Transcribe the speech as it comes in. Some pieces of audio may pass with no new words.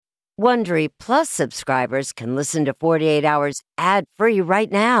Wondery Plus subscribers can listen to 48 Hours ad-free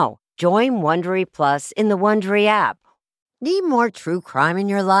right now. Join Wondery Plus in the Wondery app. Need more true crime in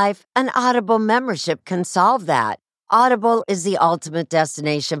your life? An Audible membership can solve that. Audible is the ultimate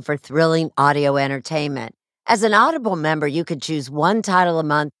destination for thrilling audio entertainment. As an Audible member, you can choose one title a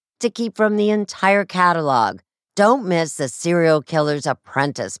month to keep from the entire catalog. Don't miss The Serial Killer's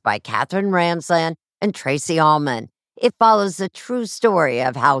Apprentice by Katherine Ramsland and Tracy Ullman. It follows the true story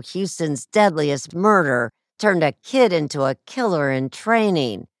of how Houston's deadliest murder turned a kid into a killer in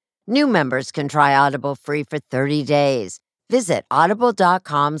training. New members can try Audible free for 30 days. Visit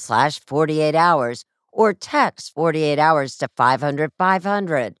audible.com/48 hours or text 48 hours to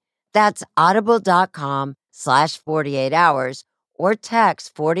 500-500. That's audible.com/48 hours or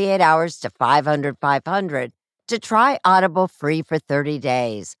text 48 hours to 500-500 to try Audible free for 30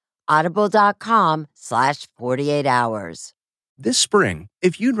 days. Audible.com/48 hours. This spring,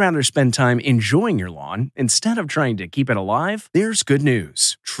 if you'd rather spend time enjoying your lawn instead of trying to keep it alive, there's good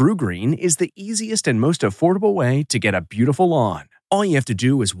news. True Green is the easiest and most affordable way to get a beautiful lawn. All you have to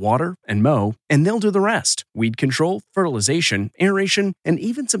do is water and mow, and they'll do the rest. Weed control, fertilization, aeration, and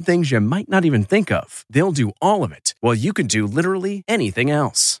even some things you might not even think of. They'll do all of it, while you can do literally anything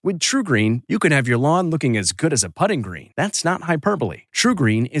else. With True Green, you can have your lawn looking as good as a putting green. That's not hyperbole. True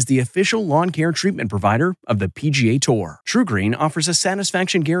Green is the official lawn care treatment provider of the PGA Tour. True Green offers a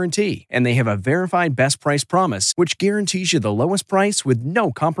satisfaction guarantee, and they have a verified best price promise, which guarantees you the lowest price with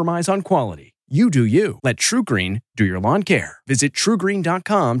no compromise on quality. You do you. Let True Green do your lawn care. Visit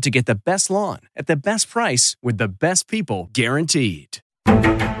TrueGreen.com to get the best lawn at the best price with the best people guaranteed.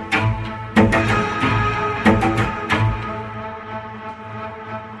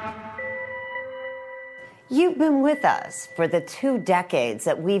 You've been with us for the 2 decades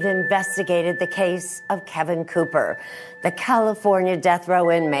that we've investigated the case of Kevin Cooper, the California death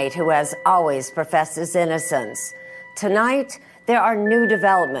row inmate who has always professed his innocence. Tonight, there are new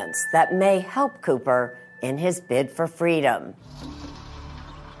developments that may help Cooper in his bid for freedom.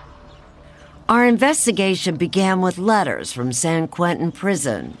 Our investigation began with letters from San Quentin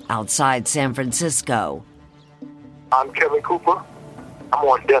Prison outside San Francisco. I'm Kevin Cooper. I'm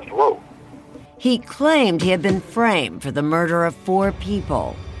on death row. He claimed he had been framed for the murder of 4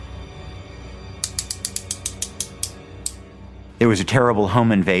 people. There was a terrible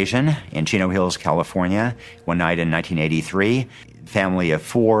home invasion in Chino Hills, California, one night in 1983. Family of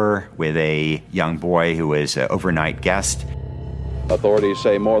 4 with a young boy who was an overnight guest. Authorities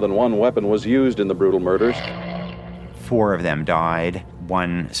say more than one weapon was used in the brutal murders. 4 of them died.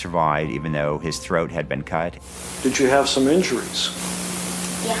 1 survived, even though his throat had been cut. Did you have some injuries?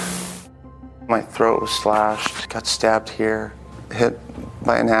 Yeah. My throat was slashed, got stabbed here, hit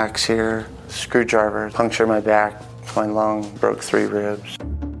by an axe here, screwdriver punctured my back. My lung, broke 3 ribs.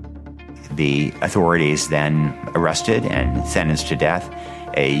 The authorities then arrested and sentenced to death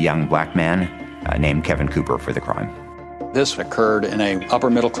a young black man named Kevin Cooper for the crime. This occurred in a upper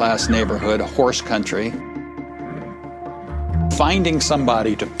middle class neighborhood, horse country. Finding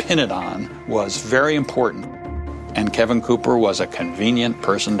somebody to pin it on was very important, and Kevin Cooper was a convenient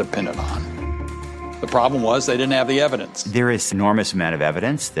person to pin it on. The problem was they didn't have the evidence. There is an enormous amount of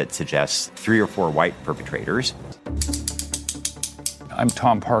evidence that suggests 3 or 4 white perpetrators. I'm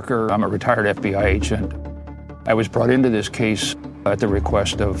Tom Parker. I'm a retired FBI agent. I was brought into this case at the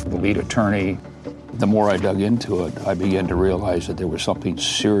request of the lead attorney. The more I dug into it, I began to realize that there was something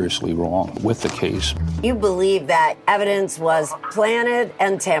seriously wrong with the case. You believe that evidence was planted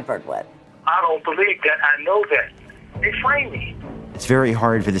and tampered with? I don't believe that. I know that. They framed me. It's very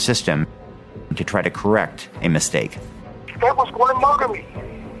hard for the system to try to correct a mistake. That was going to murder me.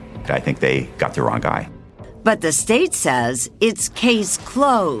 I think they got the wrong guy. But the state says it's case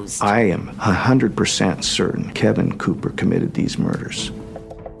closed. I am 100% certain Kevin Cooper committed these murders.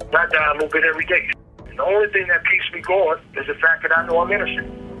 I die a little bit every day. The only thing that keeps me going is the fact that I know I'm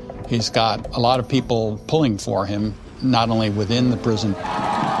innocent. He's got a lot of people pulling for him, not only within the prison,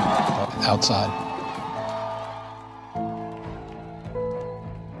 but outside.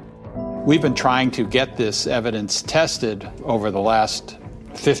 We've been trying to get this evidence tested over the last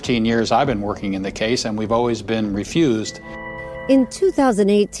 15 years I've been working in the case, and we've always been refused. In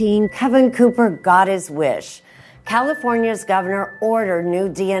 2018, Kevin Cooper got his wish. California's governor ordered new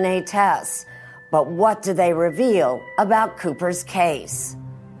DNA tests. But what do they reveal about Cooper's case?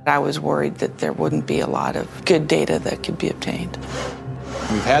 I was worried that there wouldn't be a lot of good data that could be obtained.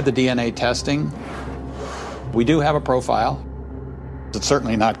 We've had the DNA testing. We do have a profile. It's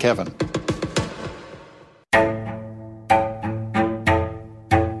certainly not Kevin.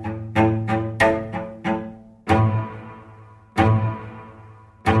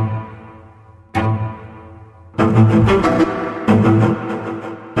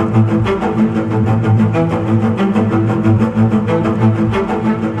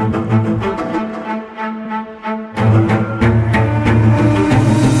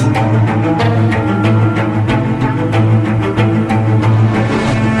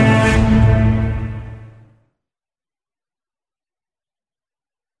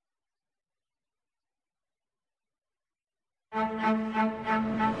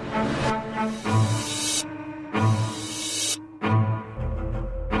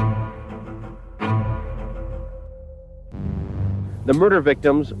 The murder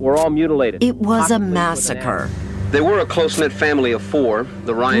victims were all mutilated. It was a massacre. They were a close-knit family of four,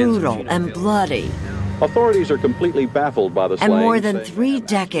 the Ryans. Brutal and bloody. Authorities are completely baffled by the slaying. And more than 3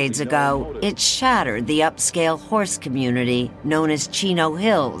 decades ago, it shattered the upscale horse community known as Chino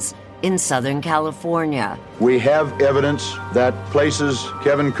Hills in Southern California. We have evidence that places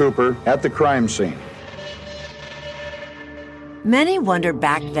Kevin Cooper at the crime scene. Many wondered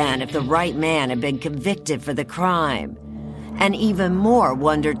back then if the right man had been convicted for the crime. And even more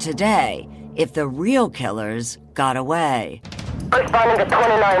wonder today if the real killers got away. Responding to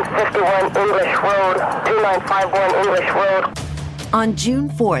 2951 English Road, 2951 English Road. On June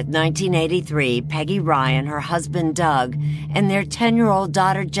 4th, 1983, Peggy Ryan, her husband Doug, and their 10-year-old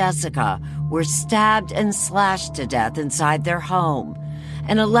daughter Jessica were stabbed and slashed to death inside their home.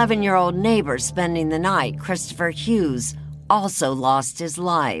 An 11-year-old neighbor spending the night, Christopher Hughes, also lost his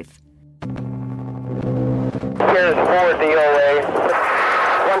life. Here's 4 DOA.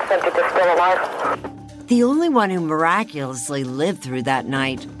 One subject is still alive. The only one who miraculously lived through that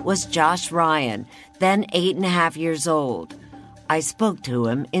night was Josh Ryan, then 8.5 years old. I spoke to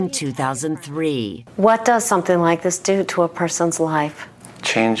him in 2003. What does something like this do to a person's life?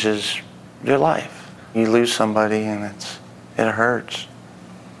 Changes your life. You lose somebody and it hurts.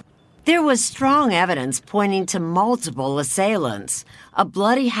 There was strong evidence pointing to multiple assailants. A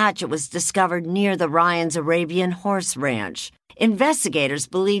bloody hatchet was discovered near the Ryans' Arabian Horse Ranch. Investigators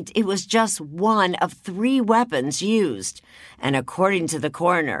believed it was just one of 3 weapons used. And according to the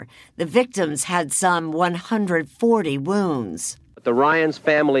coroner, the victims had some 140 wounds. The Ryans'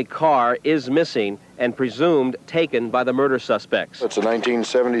 family car is missing and presumed taken by the murder suspects. It's a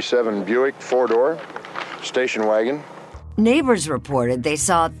 1977 Buick 4-door station wagon. Neighbors reported they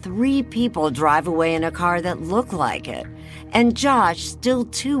saw 3 people drive away in a car that looked like it. And Josh, still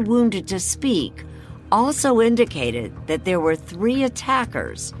too wounded to speak, also indicated that there were 3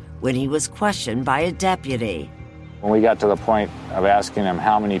 attackers when he was questioned by a deputy. When we got to the point of asking him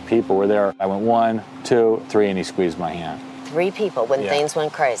how many people were there, I went 1, 2, 3, and he squeezed my hand. 3 people when things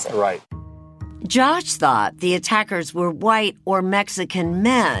went crazy. Right. Josh thought the attackers were white or Mexican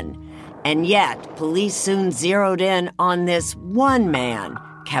men, and yet police soon zeroed in on this one man,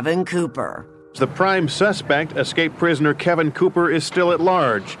 Kevin Cooper. The prime suspect, escaped prisoner Kevin Cooper, is still at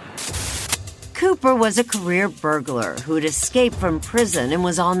large. Cooper was a career burglar who'd escaped from prison and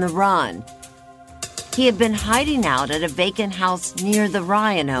was on the run. He had been hiding out at a vacant house near the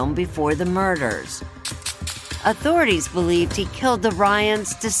Ryan home before the murders. Authorities believed he killed the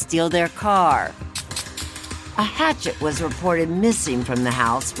Ryans to steal their car. A hatchet was reported missing from the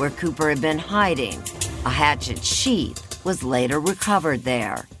house where Cooper had been hiding. A hatchet sheath was later recovered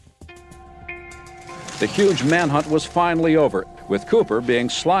there. The huge manhunt was finally over, with Cooper being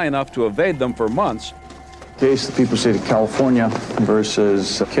sly enough to evade them for months. Case the People's State of California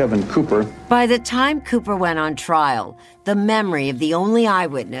versus Kevin Cooper. By the time Cooper went on trial, the memory of the only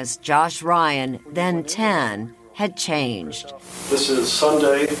eyewitness, Josh Ryan, then 10, had changed. This is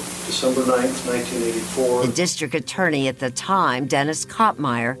Sunday, December 9th, 1984. The district attorney at the time, Dennis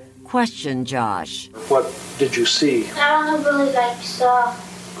Kottmeyer, questioned Josh. What did you see? I don't really saw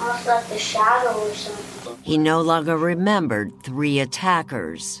almost like the shadow or something. He no longer remembered 3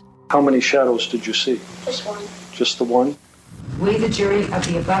 attackers. How many shadows did you see? Just 1. Just the 1? We, the jury of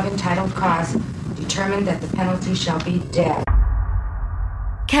the above entitled cause, determine that the penalty shall be death.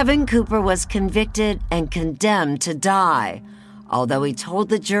 Kevin Cooper was convicted and condemned to die, although he told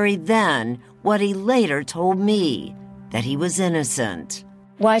the jury then what he later told me, that he was innocent.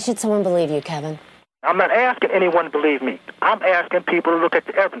 Why should someone believe you, Kevin? I'm not asking anyone to believe me. I'm asking people to look at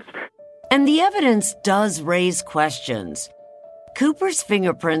the evidence. And the evidence does raise questions. Cooper's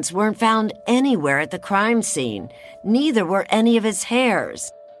fingerprints weren't found anywhere at the crime scene. Neither were any of his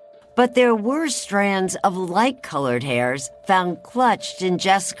hairs. But there were strands of light-colored hairs found clutched in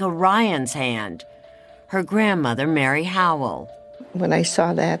Jessica Ryan's hand, her grandmother, Mary Howell. When I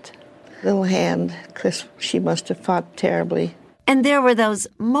saw that little hand, because she must have fought terribly. And there were those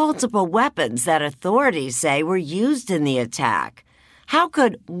multiple weapons that authorities say were used in the attack. How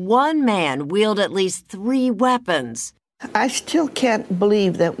could one man wield at least 3 weapons? I still can't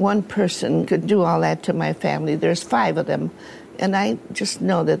believe that one person could do all that to my family. There's 5 of them, and I just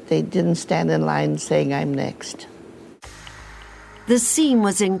know that they didn't stand in line saying I'm next. The scene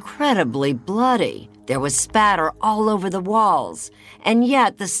was incredibly bloody. There was spatter all over the walls, and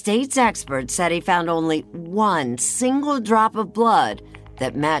yet the state's experts said he found only 1 single drop of blood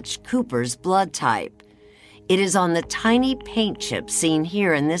that matched Cooper's blood type. It is on the tiny paint chip seen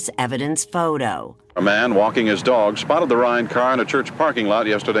here in this evidence photo. A man walking his dog spotted the Ryan car in a church parking lot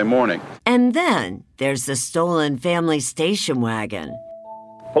yesterday morning. And then there's the stolen family station wagon.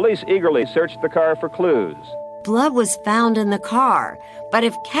 Police eagerly searched the car for clues. Blood was found in the car, but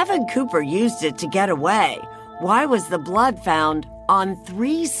if Kevin Cooper used it to get away, why was the blood found on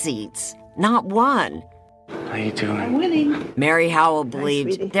 3 seats, not 1? How you doing? I'm winning. Mary Howell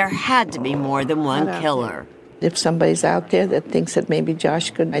believed there had to be more than one killer. If somebody's out there that thinks that maybe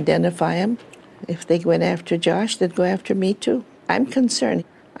Josh could identify him, if they went after Josh, they'd go after me too. I'm concerned.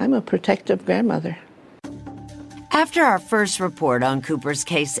 I'm a protective grandmother. After our first report on Cooper's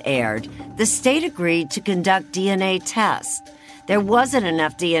case aired, the state agreed to conduct DNA tests. There wasn't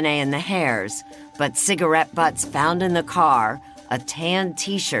enough DNA in the hairs, but cigarette butts found in the car, a tan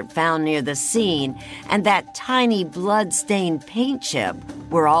T-shirt found near the scene, and that tiny blood-stained paint chip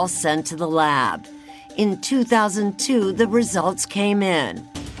were all sent to the lab. In 2002, the results came in,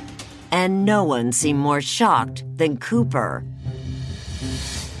 and no one seemed more shocked than Cooper.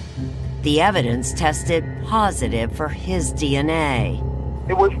 The evidence tested positive for his DNA.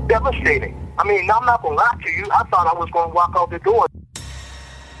 It was devastating. I mean, I'm not going to lie to you. I thought I was going to walk out the door.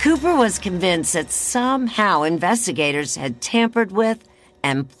 Cooper was convinced that somehow investigators had tampered with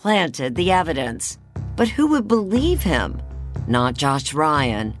and planted the evidence. But who would believe him? Not Josh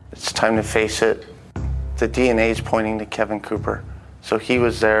Ryan. It's time to face it. The DNA is pointing to Kevin Cooper. So he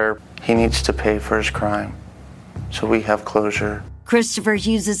was there. He needs to pay for his crime. So we have closure. Christopher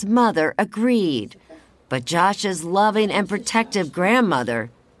Hughes' mother agreed, but Josh's loving and protective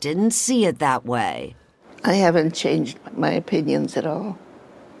grandmother didn't see it that way. I haven't changed my opinions at all.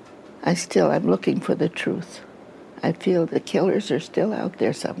 I'm looking for the truth. I feel the killers are still out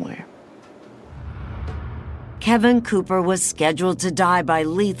there somewhere. Kevin Cooper was scheduled to die by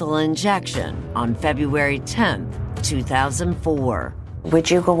lethal injection on February 10th, 2004. Would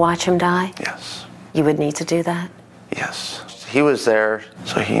you go watch him die? Yes. You would need to do that? Yes. He was there,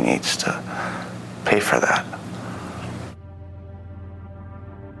 so he needs to pay for that.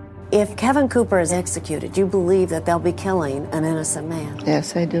 If Kevin Cooper is executed, you believe that they'll be killing an innocent man?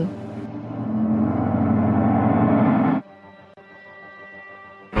 Yes, I do.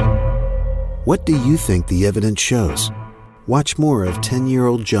 What do you think the evidence shows? Watch more of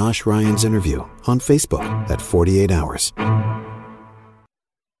 10-year-old Josh Ryan's interview on Facebook at 48 Hours.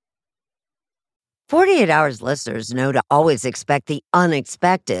 48 Hours listeners know to always expect the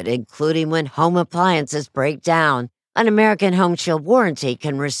unexpected, including when home appliances break down. An American Home Shield warranty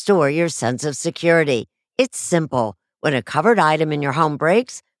can restore your sense of security. It's simple. When a covered item in your home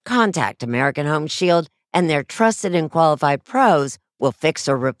breaks, contact American Home Shield, and their trusted and qualified pros will fix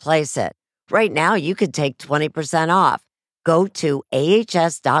or replace it. Right now, you could take 20% off. Go to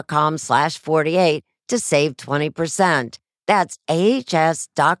ahs.com/48 to save 20%. That's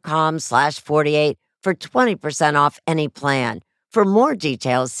ahs.com/48 for 20% off any plan. For more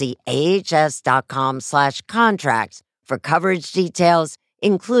details, see ahs.com/contracts for coverage details,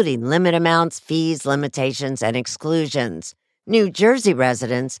 including limit amounts, fees, limitations, and exclusions. New Jersey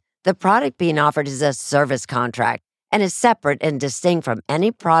residents, the product being offered is a service contract and is separate and distinct from any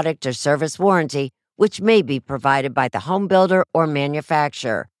product or service warranty which may be provided by the home builder or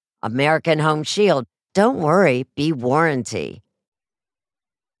manufacturer. American Home Shield. Don't worry, be warranty.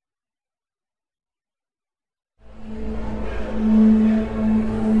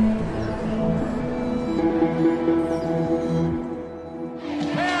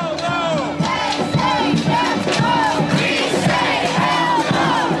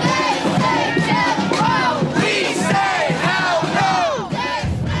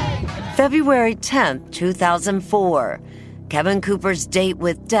 February 10th, 2004. Kevin Cooper's date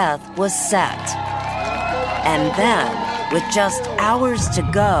with death was set. And then, with just hours to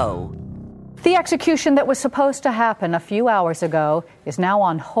go, the execution that was supposed to happen a few hours ago is now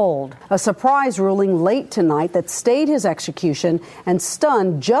on hold. A surprise ruling late tonight that stayed his execution and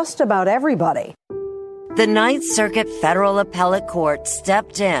stunned just about everybody. The Ninth Circuit Federal Appellate Court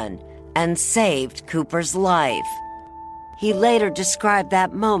stepped in and saved Cooper's life. He later described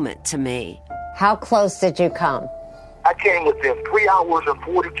that moment to me. How close did you come? I came within 3 hours and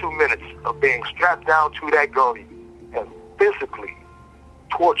 42 minutes of being strapped down to that gurney and physically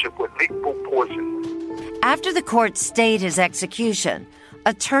tortured with lethal poison. After the court stayed his execution,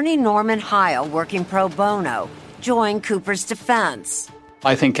 attorney Norman Heil, working pro bono, joined Cooper's defense.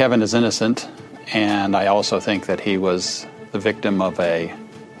 I think Kevin is innocent, and I also think that he was the victim of a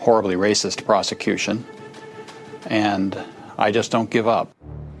horribly racist prosecution, and I just don't give up.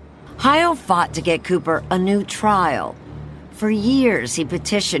 Heil fought to get Cooper a new trial. For years, he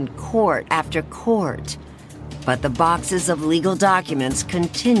petitioned court after court, but the boxes of legal documents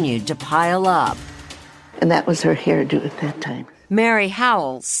continued to pile up. And that was her hairdo at that time. Mary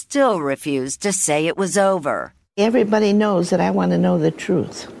Howell still refused to say it was over. Everybody knows that I want to know the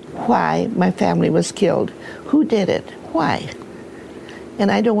truth. Why my family was killed. Who did it? Why?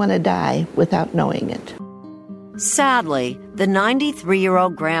 And I don't want to die without knowing it. Sadly, the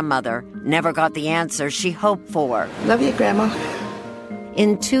 93-year-old grandmother never got the answer she hoped for. Love you, Grandma.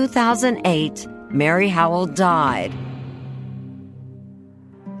 In 2008, Mary Howell died.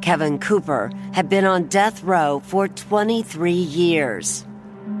 Kevin Cooper had been on death row for 23 years.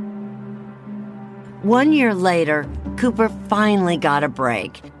 1 year later, Cooper finally got a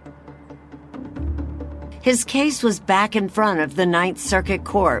break. His case was back in front of the Ninth Circuit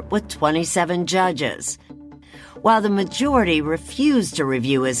Court with 27 judges. While the majority refused to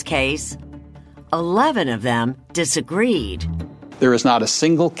review his case, 11 of them disagreed. There is not a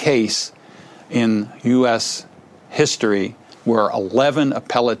single case in U.S. history where 11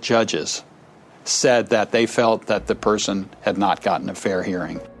 appellate judges said that they felt that the person had not gotten a fair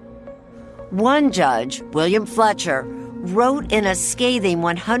hearing. One judge, William Fletcher, wrote in a scathing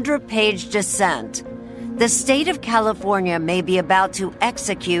 100-page dissent, "The state of California may be about to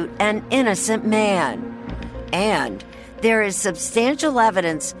execute an innocent man. And there is substantial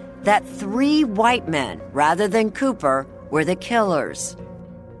evidence that 3 white men, rather than Cooper, were the killers."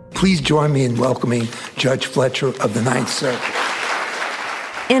 Please join me in welcoming Judge Fletcher of the Ninth Circuit.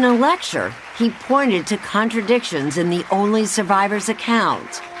 In a lecture, he pointed to contradictions in the only survivor's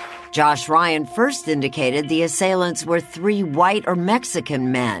account. Josh Ryan first indicated the assailants were 3 white or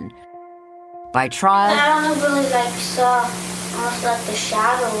Mexican men. By trial, I don't really saw almost like the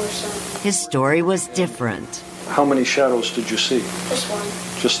shadow or something. his story was different. How many shadows did you see? Just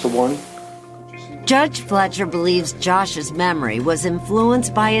one. Just the one? Judge Fletcher believes Josh's memory was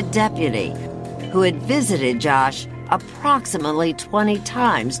influenced by a deputy who had visited Josh approximately 20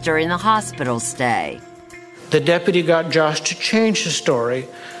 times during the hospital stay. The deputy got Josh to change his story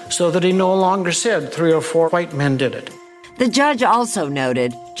so that he no longer said 3 or 4 white men did it. The judge also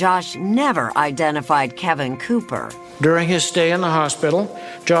noted Josh never identified Kevin Cooper. During his stay in the hospital,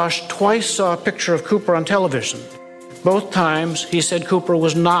 Josh twice saw a picture of Cooper on television. Both times, he said Cooper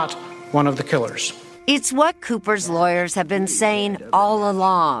was not one of the killers. It's what Cooper's lawyers have been saying all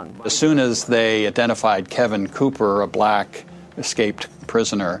along. As soon as they identified Kevin Cooper, a black escaped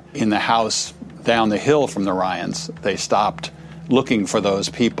prisoner, in the house down the hill from the Ryans, they stopped looking for those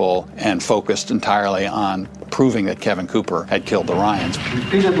people and focused entirely on proving that Kevin Cooper had killed the Ryans.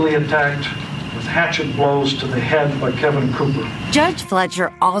 Repeatedly attacked with hatchet blows to the head by Kevin Cooper. Judge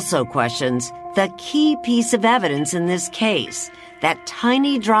Fletcher also questions the key piece of evidence in this case, that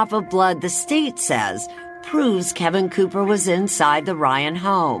tiny drop of blood the state says proves Kevin Cooper was inside the Ryan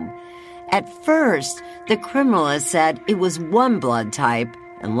home. At first, the criminalist said it was one blood type,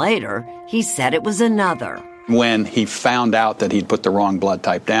 and later he said it was another. When he found out that he'd put the wrong blood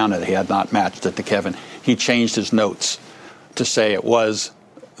type down and he had not matched it to Kevin, he changed his notes to say it was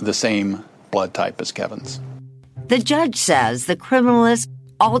the same blood type as Kevin's. The judge says the criminalist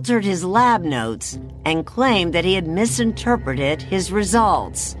altered his lab notes and claimed that he had misinterpreted his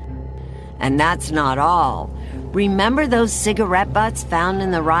results. And that's not all. Remember those cigarette butts found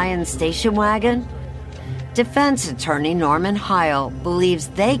in the Ryan station wagon? Defense attorney Norman Heil believes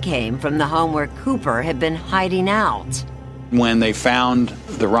they came from the home where Cooper had been hiding out. When they found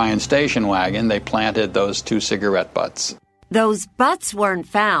the Ryan station wagon, they planted those 2 cigarette butts. Those butts weren't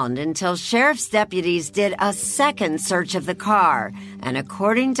found until sheriff's deputies did a second search of the car, and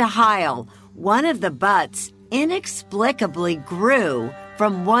according to Heil, one of the butts inexplicably grew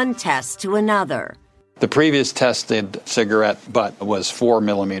from one test to another. The previous tested cigarette butt was 4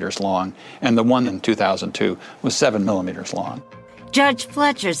 millimeters long, and the one in 2002 was 7 millimeters long. Judge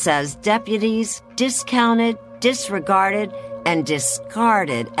Fletcher says deputies discounted, disregarded, and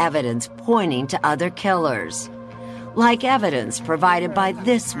discarded evidence pointing to other killers. Like evidence provided by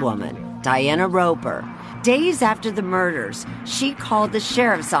this woman, Diana Roper. Days after the murders, she called the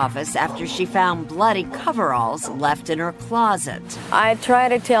sheriff's office after she found bloody coveralls left in her closet. I tried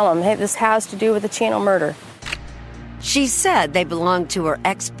to tell him, hey, this has to do with the Chino murder. She said they belonged to her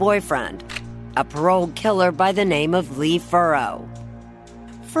ex-boyfriend, a paroled killer by the name of Lee Furrow.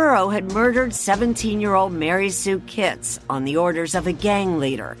 Furrow had murdered 17-year-old Mary Sue Kitts on the orders of a gang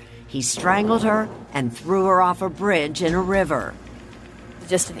leader. He strangled her and threw her off a bridge in a river.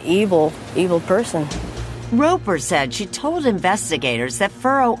 Just an evil, evil person. Roper said she told investigators that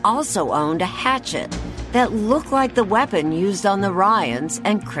Furrow also owned a hatchet that looked like the weapon used on the Ryans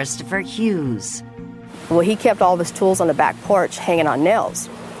and Christopher Hughes. Well, he kept all of his tools on the back porch hanging on nails.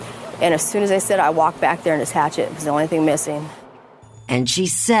 And as soon as I said, I walked back there and his hatchet was the only thing missing. And she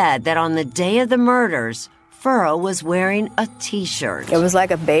said that on the day of the murders, Furrow was wearing a T-shirt. It was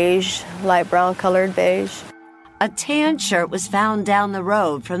like a beige, light brown colored beige. A tan shirt was found down the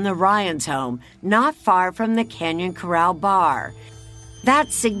road from the Ryans' home, not far from the Canyon Corral bar.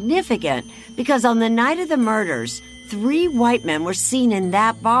 That's significant because on the night of the murders, 3 white men were seen in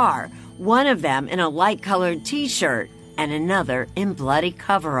that bar, one of them in a light-colored T-shirt and another in bloody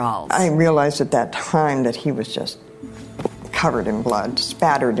coveralls. I realized at that time that he was just covered in blood,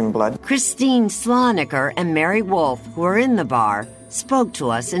 spattered in blood. Christine Sloniker and Mary Wolfe, who were in the bar, spoke to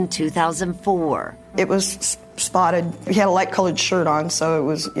us in 2004. It was spotted. He had a light-colored shirt on, so it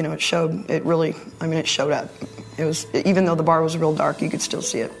was, it showed. It showed up. It was, even though the bar was real dark, you could still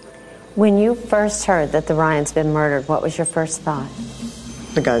see it. When you first heard that the Ryans had been murdered, what was your first thought?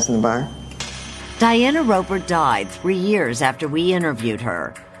 The guys in the bar. Diana Roper died 3 years after we interviewed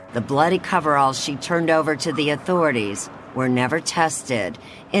her. The bloody coveralls she turned over to the authorities were never tested.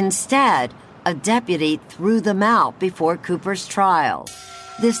 Instead, a deputy threw them out before Cooper's trial.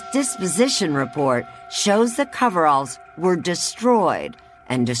 This disposition report shows the coveralls were destroyed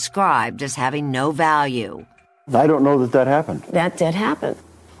and described as having no value. I don't know that happened. That did happen.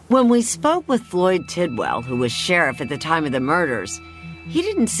 When we spoke with Floyd Tidwell, who was sheriff at the time of the murders, he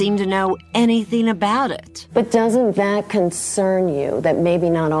didn't seem to know anything about it. But doesn't that concern you that maybe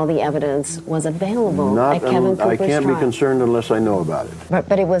not all the evidence was available at Kevin Cooper's trial? I can't be concerned unless I know about it.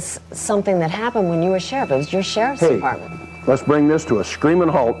 But it was something that happened when you were sheriff. It was your sheriff's department. Let's bring this to a screaming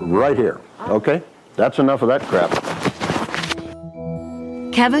halt right here, okay? That's enough of that crap.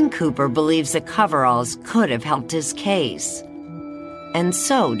 Kevin Cooper believes the coveralls could have helped his case. And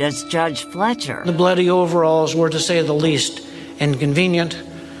so does Judge Fletcher. The bloody overalls were, to say the least, inconvenient,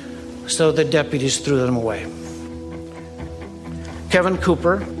 so the deputies threw them away. Kevin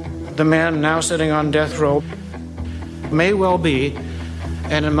Cooper, the man now sitting on death row, may well be,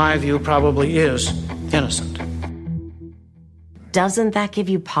 and in my view probably is, innocent. Doesn't that give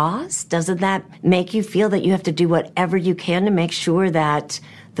you pause? Doesn't that make you feel that you have to do whatever you can to make sure that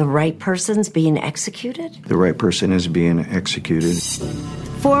the right person's being executed? The right person is being executed.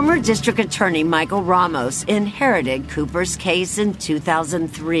 Former District Attorney Michael Ramos inherited Cooper's case in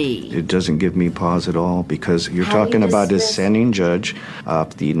 2003. It doesn't give me pause at all because you're talking about a dissenting judge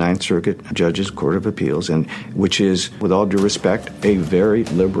of the Ninth Circuit Judges Court of Appeals, and which is, with all due respect, a very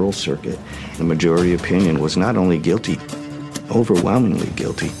liberal circuit. The majority opinion was not only guilty, overwhelmingly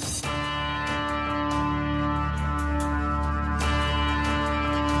guilty.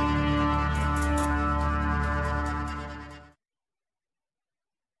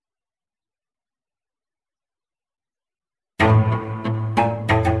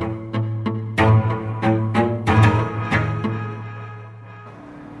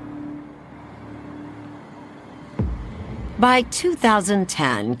 By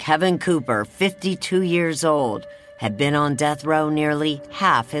 2010, Kevin Cooper, 52 years old, had been on death row nearly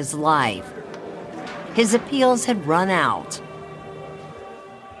half his life. His appeals had run out.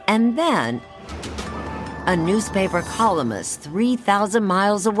 And then, a newspaper columnist 3,000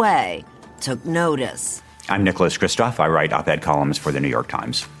 miles away took notice. I'm Nicholas Kristof. I write op-ed columns for the New York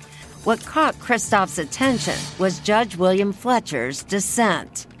Times. What caught Kristof's attention was Judge William Fletcher's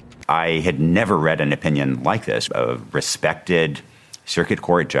dissent. I had never read an opinion like this, a respected circuit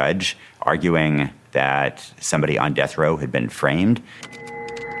court judge arguing that somebody on death row had been framed.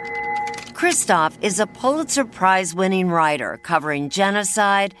 Kristof is a Pulitzer Prize-winning writer covering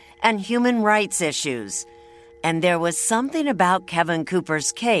genocide and human rights issues. And there was something about Kevin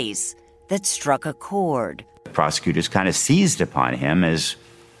Cooper's case that struck a chord. Prosecutors kind of seized upon him as,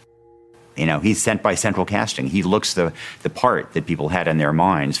 he's sent by central casting. He looks the part that people had in their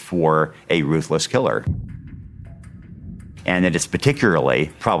minds for a ruthless killer. And that it's particularly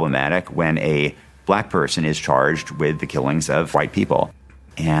problematic when a black person is charged with the killings of white people.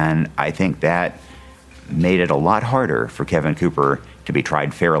 And I think that made it a lot harder for Kevin Cooper to be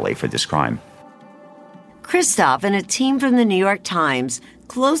tried fairly for this crime. Kristof and a team from the New York Times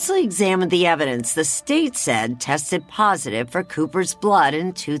closely examined the evidence the state said tested positive for Cooper's blood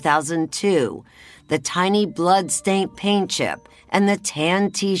in 2002, the tiny blood-stained paint chip and the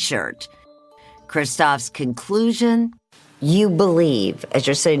tan T-shirt. Kristof's conclusion? You believe, as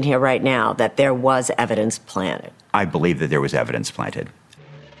you're sitting here right now, that there was evidence planted? I believe that there was evidence planted.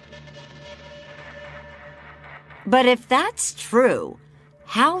 But if that's true,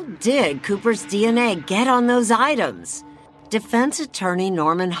 how did Cooper's DNA get on those items? Defense attorney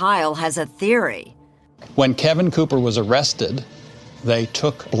Norman Heil has a theory. When Kevin Cooper was arrested, they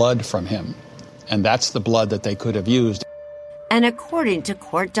took blood from him, and that's the blood that they could have used. And according to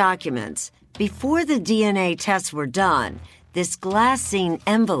court documents, before the DNA tests were done, this glassine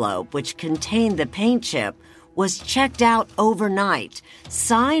envelope, which contained the paint chip, was checked out overnight,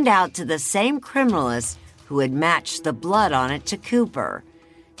 signed out to the same criminalist who had matched the blood on it to Cooper.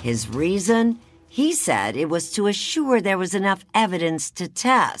 His reason? He said it was to assure there was enough evidence to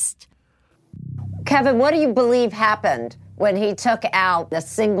test. Kevin, what do you believe happened when he took out the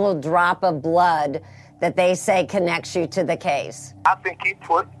single drop of blood that they say connects you to the case? I think he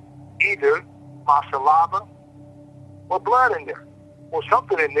put either my saliva or blood in there, or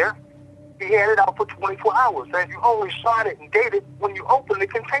something in there. He had it out for 24 hours, and you only sign it and date it when you open the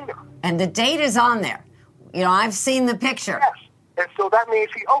container. And the date is on there. You know, I've seen the picture. Yes, and so that means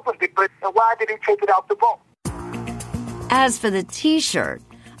he opened it, but why did he take it out the vault? As for the T-shirt,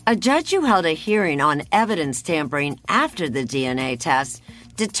 a judge who held a hearing on evidence tampering after the DNA test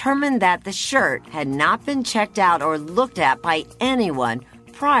determined that the shirt had not been checked out or looked at by anyone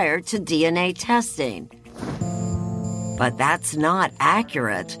prior to DNA testing. But that's not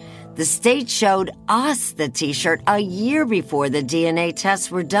accurate. The state showed us the T-shirt a year before the DNA tests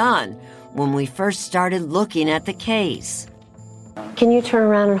were done, when we first started looking at the case. Can you turn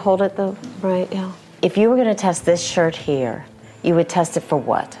around and hold it though? Right, yeah. If you were going to test this shirt here, you would test it for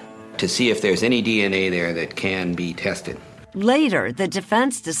what? To see if there's any DNA there that can be tested. Later, the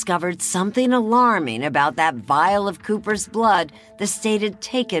defense discovered something alarming about that vial of Cooper's blood the state had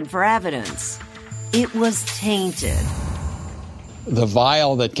taken for evidence. It was tainted. The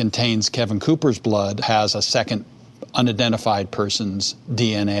vial that contains Kevin Cooper's blood has a second unidentified person's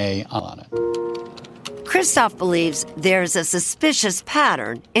DNA on it. Christoph believes there's a suspicious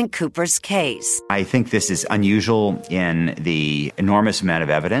pattern in Cooper's case. I think this is unusual in the enormous amount of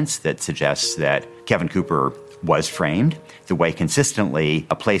evidence that suggests that Kevin Cooper was framed. The way consistently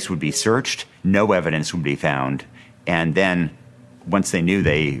a place would be searched, no evidence would be found, and then once they knew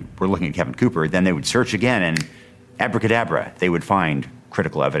they were looking at Kevin Cooper, then they would search again, and abracadabra, they would find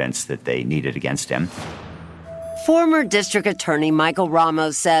critical evidence that they needed against him. Former District Attorney Michael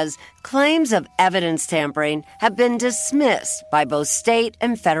Ramos says claims of evidence tampering have been dismissed by both state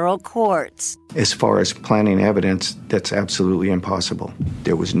and federal courts. As far as planting evidence, that's absolutely impossible.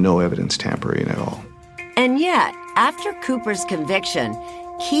 There was no evidence tampering at all. And yet, after Cooper's conviction,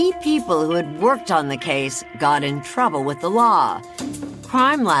 key people who had worked on the case got in trouble with the law.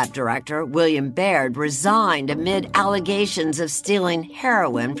 Crime Lab Director William Baird resigned amid allegations of stealing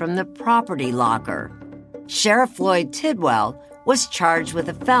heroin from the property locker. Sheriff Floyd Tidwell was charged with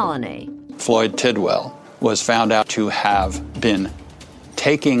a felony. Floyd Tidwell was found out to have been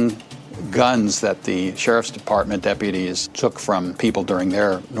taking guns that the Sheriff's Department deputies took from people during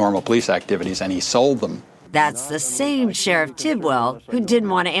their normal police activities, and he sold them. That's the same Sheriff Tidwell who didn't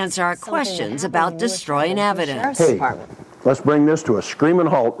want to answer our questions about destroying evidence. Hey, let's bring this to a screaming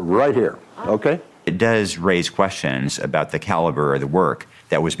halt right here, okay? It does raise questions about the caliber of the work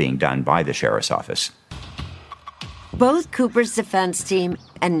that was being done by the sheriff's office. Both Cooper's defense team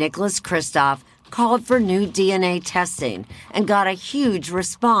and Nicholas Kristof called for new DNA testing and got a huge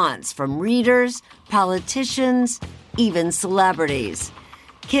response from readers, politicians, even celebrities.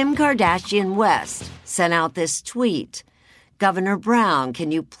 Kim Kardashian West sent out this tweet. Governor Brown,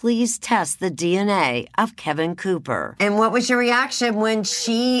 can you please test the DNA of Kevin Cooper? And what was your reaction when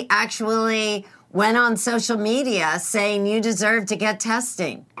she actually went on social media saying you deserve to get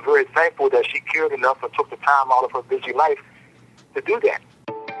testing? I'm very thankful that she cared enough and took the time out of her busy life to do that.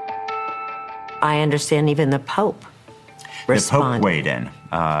 I understand even the Pope responded. The Pope weighed in.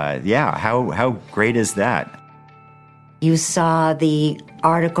 How great is that? You saw the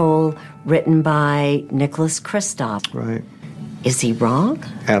article written by Nicholas Kristof. Right. Is he wrong?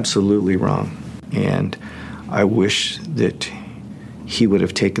 Absolutely wrong. And I wish that he would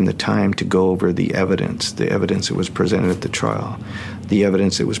have taken the time to go over the evidence that was presented at the trial, the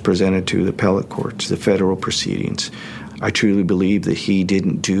evidence that was presented to the appellate courts, the federal proceedings. I truly believe that he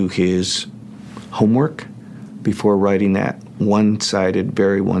didn't do his homework before writing that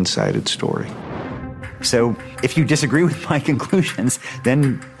very one-sided story. So if you disagree with my conclusions,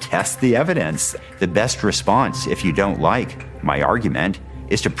 then test the evidence. The best response, if you don't like my argument,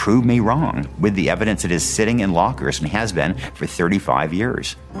 is to prove me wrong with the evidence that is sitting in lockers and has been for 35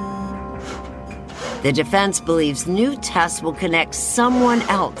 years. The defense believes new tests will connect someone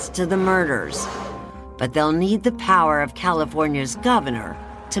else to the murders, but they'll need the power of California's governor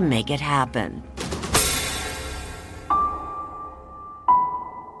to make it happen.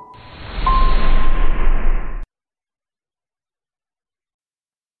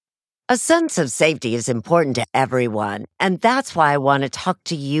 A sense of safety is important to everyone, and that's why I want to talk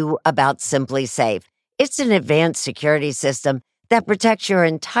to you about SimpliSafe. It's an advanced security system that protects your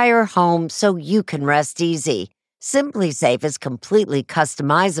entire home so you can rest easy. SimpliSafe is completely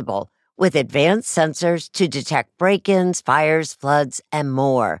customizable with advanced sensors to detect break-ins, fires, floods, and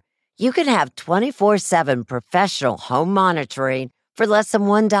more. You can have 24/7 professional home monitoring for less than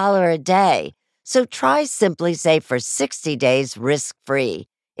 $1 a day. So try SimpliSafe for 60 days risk-free.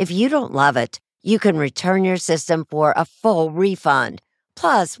 If you don't love it, you can return your system for a full refund.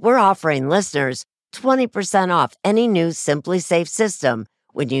 Plus, we're offering listeners 20% off any new SimpliSafe system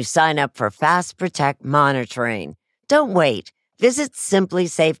when you sign up for Fast Protect monitoring. Don't wait. Visit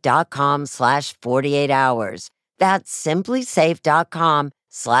SimpliSafe.com/48hours. That's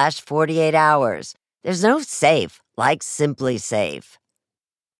SimpliSafe.com/48hours. There's no safe like SimpliSafe.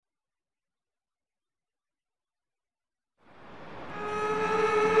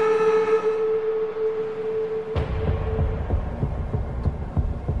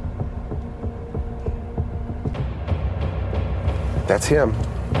 That's him.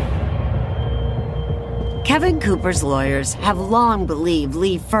 Kevin Cooper's lawyers have long believed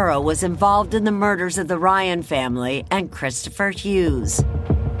Lee Furrow was involved in the murders of the Ryan family and Christopher Hughes.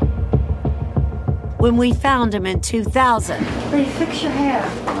 When we found him in 2000, Lee, fix your hair.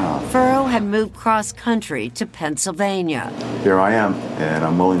 Furrow had moved cross-country to Pennsylvania. Here I am, and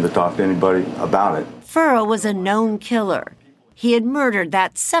I'm willing to talk to anybody about it. Furrow was a known killer. He had murdered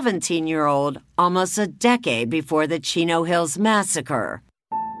that 17-year-old almost a decade before the Chino Hills massacre.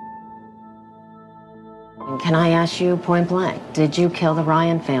 Can I ask you point blank, did you kill the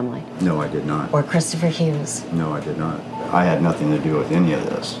Ryan family? No, I did not. Or Christopher Hughes? No, I did not. I had nothing to do with any of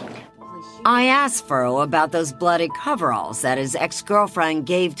this. I asked Furrow about those bloody coveralls that his ex-girlfriend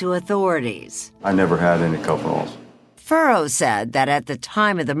gave to authorities. I never had any coveralls. Furrow said that at the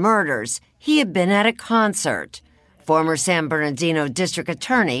time of the murders, he had been at a concert. Former San Bernardino District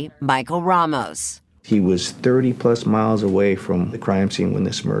Attorney Michael Ramos. He was 30-plus miles away from the crime scene when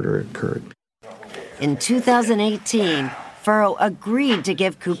this murder occurred. In 2018, Furrow agreed to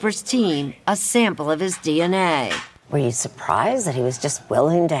give Cooper's team a sample of his DNA. Were you surprised that he was just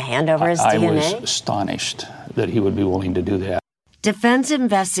willing to hand over his DNA? I was astonished that he would be willing to do that. Defense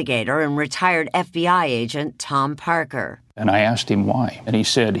investigator and retired FBI agent Tom Parker. And I asked him why, and he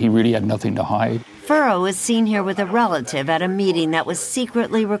said he really had nothing to hide. Furrow is seen here with a relative at a meeting that was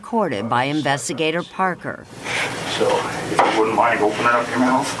secretly recorded by investigator Parker. So, if you wouldn't mind opening up your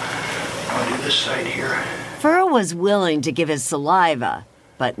mouth, I'll do this side here. Furrow was willing to give his saliva,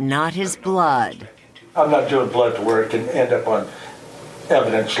 but not his blood. I'm not doing blood to where it can end up on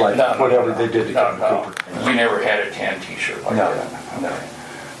evidence like whatever they did to Kevin Cooper. You never had a tan T-shirt like that? No.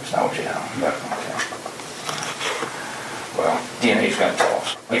 That's not what you have. No. Okay. Well, DNA's going to tell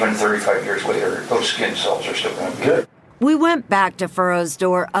us. Even 35 years later, those skin cells are still going to be good. We went back to Furrow's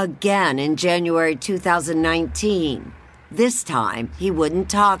door again in January 2019. This time, he wouldn't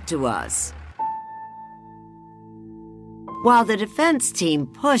talk to us. While the defense team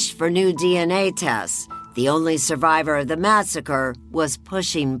pushed for new DNA tests, the only survivor of the massacre was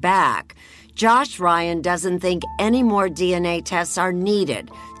pushing back. Josh Ryan doesn't think any more DNA tests are needed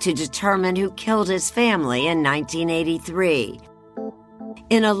to determine who killed his family in 1983.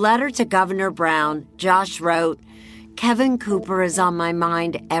 In a letter to Governor Brown, Josh wrote, "Kevin Cooper is on my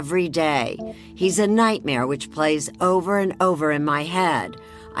mind every day. He's a nightmare which plays over and over in my head.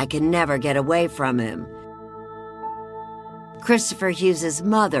 I can never get away from him." Christopher Hughes'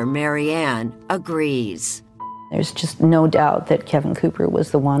 mother, Mary Ann, agrees. There's just no doubt that Kevin Cooper was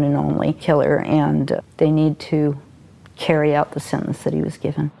the one and only killer, and they need to carry out the sentence that he was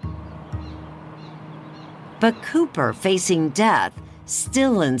given. But Cooper, facing death,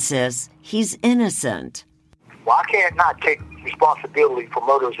 still insists he's innocent. Well, I can't not take responsibility for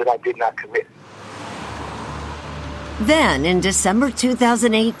murders that I did not commit. Then, in December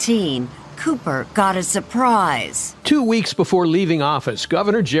 2018, Cooper got a surprise. 2 weeks before leaving office,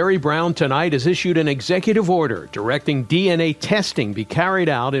 Governor Jerry Brown tonight has issued an executive order directing DNA testing be carried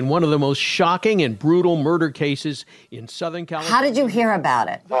out in one of the most shocking and brutal murder cases in Southern California. How did you hear about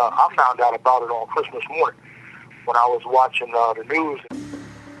it? I found out about it on Christmas morning when I was watching the news.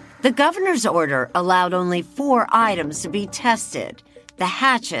 The governor's order allowed only 4 items to be tested: the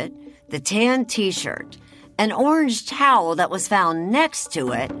hatchet, the tan T-shirt, an orange towel that was found next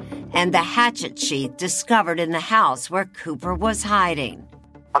to it, and the hatchet sheath discovered in the house where Cooper was hiding.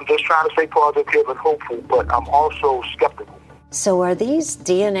 I'm just trying to stay positive and hopeful, but I'm also skeptical. So are these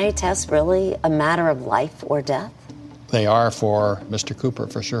DNA tests really a matter of life or death? They are for Mr. Cooper,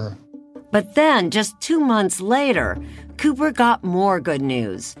 for sure. But then, just 2 months later, Cooper got more good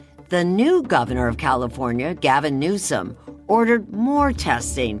news. The new governor of California, Gavin Newsom, ordered more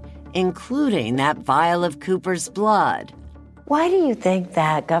testing, including that vial of Cooper's blood. Why do you think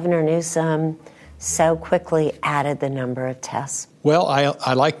that Governor Newsom so quickly added the number of tests? Well,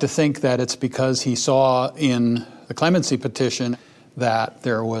 I like to think that it's because he saw in the clemency petition that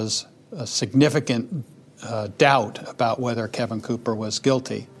there was a significant doubt about whether Kevin Cooper was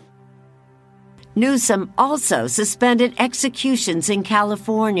guilty. Newsom also suspended executions in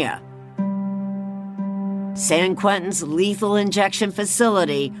California. San Quentin's lethal injection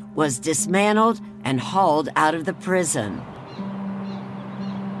facility was dismantled and hauled out of the prison.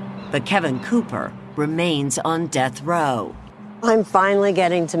 But Kevin Cooper remains on death row. I'm finally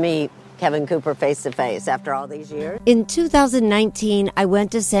getting to meet Kevin Cooper face to face after all these years. In 2019, I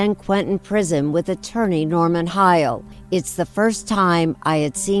went to San Quentin Prison with attorney Norman Heil. It's the first time I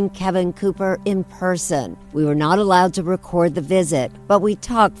had seen Kevin Cooper in person. We were not allowed to record the visit, but we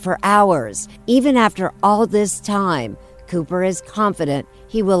talked for hours. Even after all this time, Cooper is confident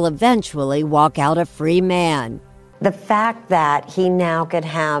he will eventually walk out a free man. The fact that he now could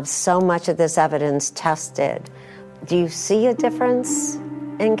have so much of this evidence tested, do you see a difference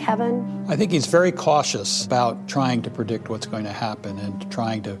in Kevin? I think he's very cautious about trying to predict what's going to happen and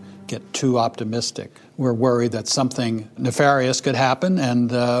trying to get too optimistic. We're worried that something nefarious could happen and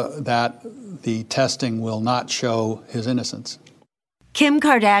that the testing will not show his innocence. Kim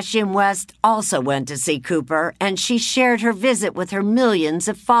Kardashian West also went to see Cooper, and she shared her visit with her millions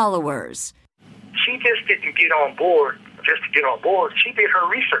of followers. She just didn't get on board just to get on board. She did her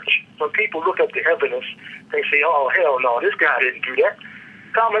research. When people look at the evidence, they say, oh, hell no, this guy didn't do that.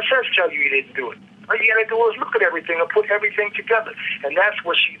 Common sense tells you he didn't do it. All you got to do is look at everything and put everything together. And that's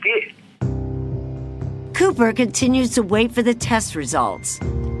what she did. Cooper continues to wait for the test results.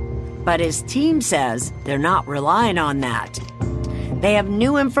 But his team says they're not relying on that. They have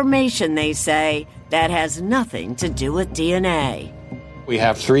new information, they say, that has nothing to do with DNA. We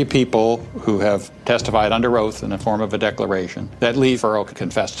have 3 people who have testified under oath in the form of a declaration that Lee Furrow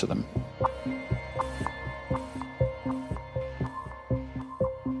confessed to them.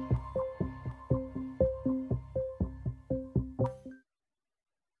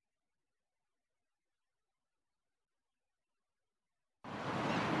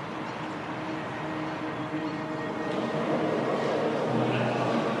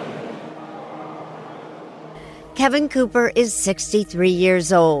 Kevin Cooper is 63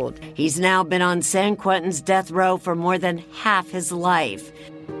 years old. He's now been on San Quentin's death row for more than half his life.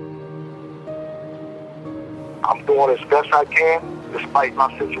 I'm doing as best I can despite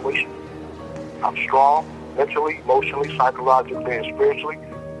my situation. I'm strong, mentally, emotionally, psychologically, and spiritually,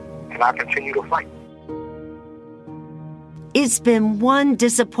 and I continue to fight. It's been one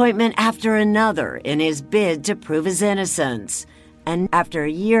disappointment after another in his bid to prove his innocence. And after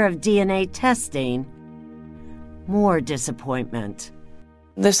a year of DNA testing, more disappointment.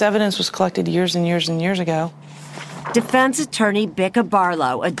 This evidence was collected years and years and years ago. Defense attorney Becca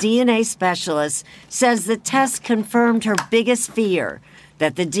Barlow, a DNA specialist, says the test confirmed her biggest fear,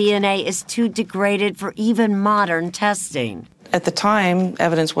 that the DNA is too degraded for even modern testing. At the time,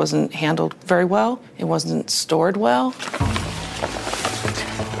 evidence wasn't handled very well. It wasn't stored well.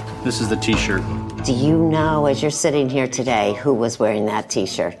 This is the T-shirt. Do you know, as you're sitting here today, who was wearing that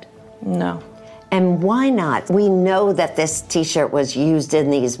T-shirt? No. And why not? We know that this T-shirt was used in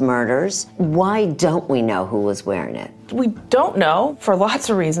these murders. Why don't we know who was wearing it? We don't know for lots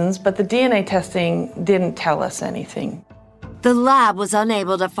of reasons, but the DNA testing didn't tell us anything. The lab was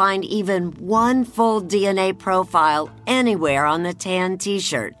unable to find even one full DNA profile anywhere on the tan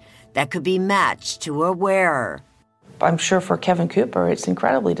T-shirt that could be matched to a wearer. I'm sure for Kevin Cooper, it's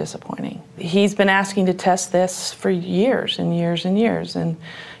incredibly disappointing. He's been asking to test this for years and years and years. And,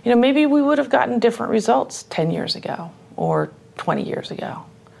 you know, maybe we would have gotten different results 10 years ago or 20 years ago.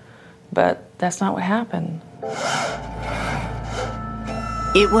 But that's not what happened.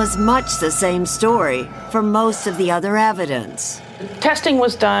 It was much the same story for most of the other evidence. Testing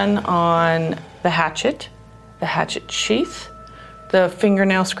was done on the hatchet sheath, the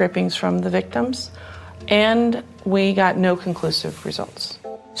fingernail scrapings from the victims, and we got no conclusive results.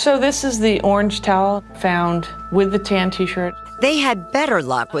 So this is the orange towel found with the tan T-shirt. They had better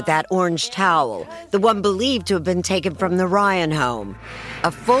luck with that orange towel, the one believed to have been taken from the Ryan home.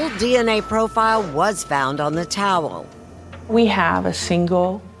 A full DNA profile was found on the towel. We have a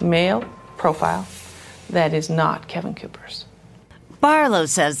single male profile that is not Kevin Cooper's. Barlow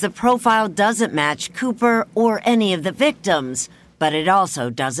says the profile doesn't match Cooper or any of the victims, but it also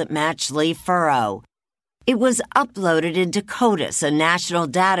doesn't match Lee Furrow. It was uploaded into CODIS, a national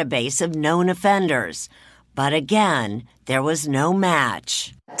database of known offenders. But again, there was no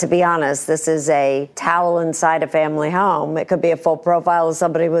match. To be honest, this is a towel inside a family home. It could be a full profile of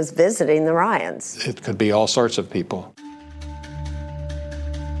somebody who was visiting the Ryans. It could be all sorts of people.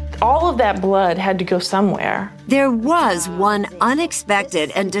 All of that blood had to go somewhere. There was one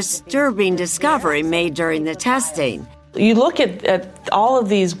unexpected and disturbing discovery made during the testing. You look at all of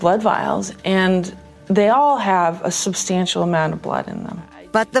these blood vials, and they all have a substantial amount of blood in them.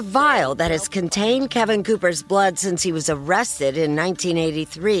 But the vial that has contained Kevin Cooper's blood since he was arrested in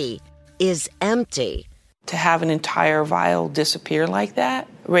 1983 is empty. To have an entire vial disappear like that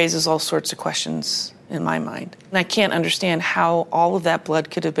raises all sorts of questions in my mind. And I can't understand how all of that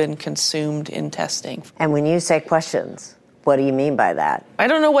blood could have been consumed in testing. And when you say questions, what do you mean by that? I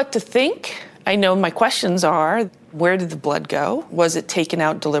don't know what to think. I know my questions are, where did the blood go? Was it taken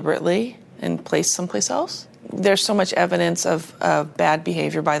out deliberately and placed someplace else? There's so much evidence of bad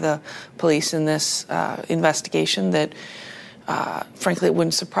behavior by the police in this investigation that, frankly, it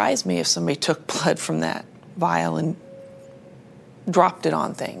wouldn't surprise me if somebody took blood from that vial and dropped it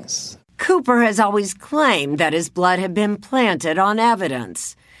on things. Cooper has always claimed that his blood had been planted on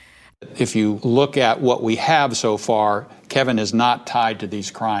evidence. If you look at what we have so far, Kevin is not tied to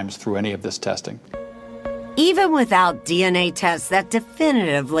these crimes through any of this testing. Even without DNA tests that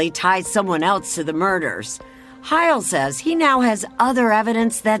definitively tie someone else to the murders, Heil says he now has other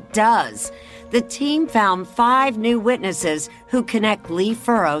evidence that does. The team found 5 new witnesses who connect Lee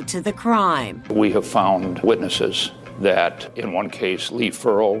Furrow to the crime. We have found witnesses that, in one case, Lee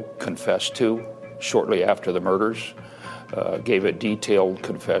Furrow confessed to shortly after the murders, gave a detailed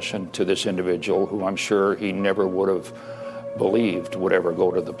confession to this individual who I'm sure he never would have believed would ever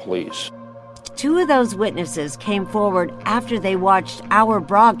go to the police. 2 of those witnesses came forward after they watched our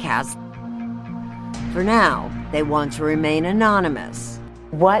broadcast. For now, they want to remain anonymous.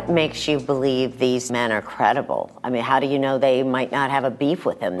 What makes you believe these men are credible? I mean, how do you know they might not have a beef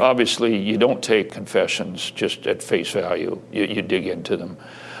with him? Obviously, you don't take confessions just at face value. You dig into them.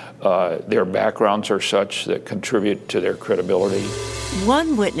 Their backgrounds are such that contribute to their credibility.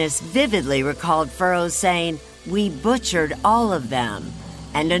 One witness vividly recalled Furrow saying, "We butchered all of them."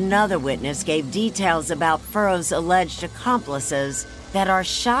 And another witness gave details about Furrow's alleged accomplices that are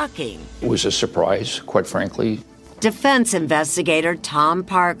shocking. It was a surprise, quite frankly. Defense investigator Tom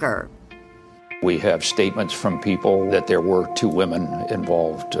Parker. We have statements from people that there were 2 women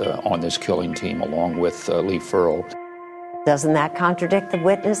involved on this killing team along with Lee Furrow. Doesn't that contradict the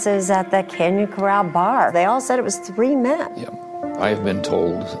witnesses at the Canyon Corral bar? They all said it was 3 men. Yeah. I have been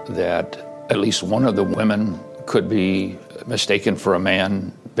told that at least one of the women could be mistaken for a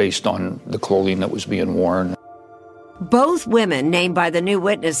man based on the clothing that was being worn. Both women named by the new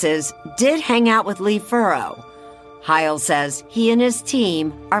witnesses did hang out with Lee Furrow. Heil says he and his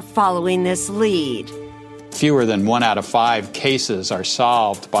team are following this lead. Fewer than 1 out of 5 cases are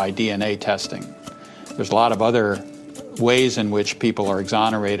solved by DNA testing. There's a lot of other ways in which people are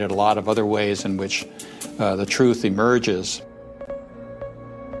exonerated, a lot of other ways in which the truth emerges.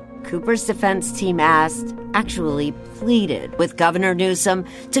 Cooper's defense team asked, actually pleaded, with Governor Newsom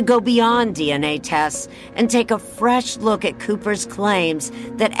to go beyond DNA tests and take a fresh look at Cooper's claims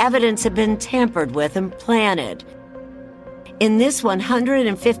that evidence had been tampered with and planted. In this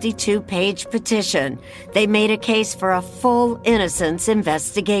 152-page petition, they made a case for a full innocence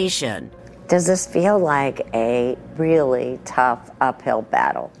investigation. Does this feel like a really tough uphill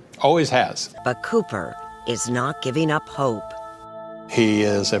battle? Always has. But Cooper is not giving up hope. He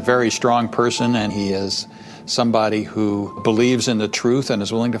is a very strong person, and he is somebody who believes in the truth and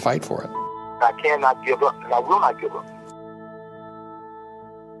is willing to fight for it. I cannot give up, and I will not give up.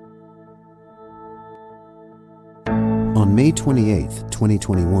 On May 28,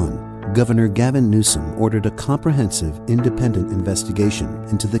 2021, Governor Gavin Newsom ordered a comprehensive, independent investigation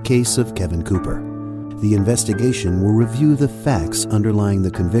into the case of Kevin Cooper. The investigation will review the facts underlying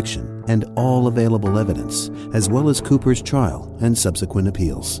the conviction and all available evidence, as well as Cooper's trial and subsequent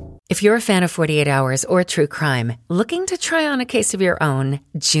appeals. If you're a fan of 48 Hours or true crime, looking to try on a case of your own,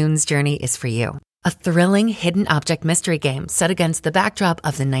 June's Journey is for you. A thrilling hidden object mystery game set against the backdrop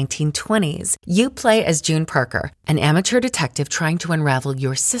of the 1920s. You play as June Parker, an amateur detective trying to unravel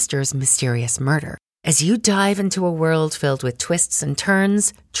your sister's mysterious murder. As you dive into a world filled with twists and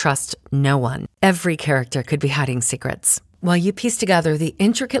turns, trust no one. Every character could be hiding secrets. While you piece together the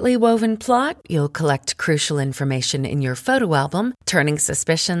intricately woven plot, you'll collect crucial information in your photo album, turning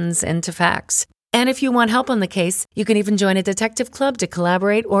suspicions into facts. And if you want help on the case, you can even join a detective club to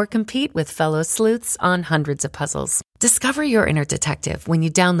collaborate or compete with fellow sleuths on hundreds of puzzles. Discover your inner detective when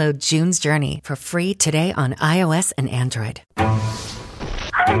you download June's Journey for free today on iOS and Android.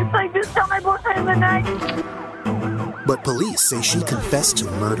 I just tell my boyfriend in the night. But police say she confessed to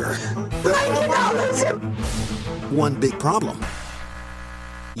murder. One big problem.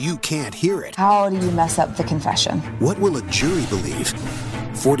 You can't hear it. How do you mess up the confession? What will a jury believe?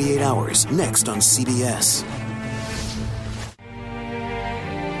 48 Hours, next on CBS.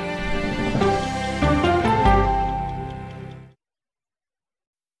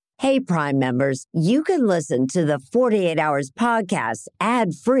 Hey, Prime members, you can listen to the 48 Hours podcast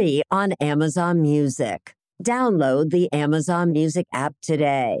ad-free on Amazon Music. Download the Amazon Music app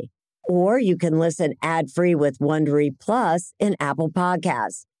today. Or you can listen ad-free with Wondery Plus in Apple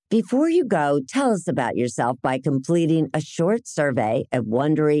Podcasts. Before you go, tell us about yourself by completing a short survey at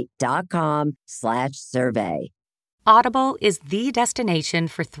Wondery.com/survey. Audible is the destination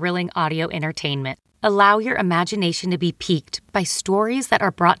for thrilling audio entertainment. Allow your imagination to be piqued by stories that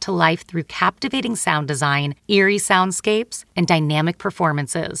are brought to life through captivating sound design, eerie soundscapes, and dynamic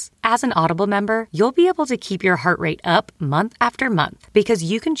performances. As an Audible member, you'll be able to keep your heart rate up month after month because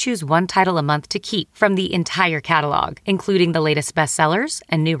you can choose one title a month to keep from the entire catalog, including the latest bestsellers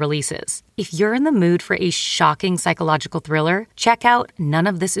and new releases. If you're in the mood for a shocking psychological thriller, check out None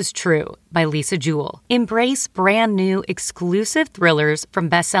of This Is True by Lisa Jewell. Embrace brand new exclusive thrillers from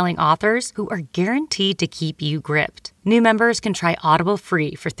best-selling authors who are guaranteed to keep you gripped. New members can try Audible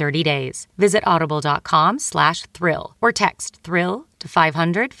free for 30 days. Visit audible.com/thrill or text thrill to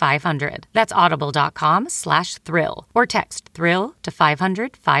 500-500. That's audible.com/thrill or text thrill to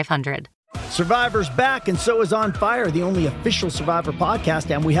 500-500. Survivor's back, and so is On Fire, the only official Survivor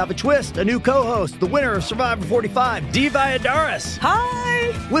podcast, and we have a twist, a new co-host, the winner of Survivor 45, Dee Valladares.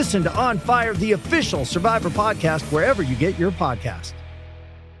 Hi! Listen to On Fire, the official Survivor podcast, wherever you get your podcast.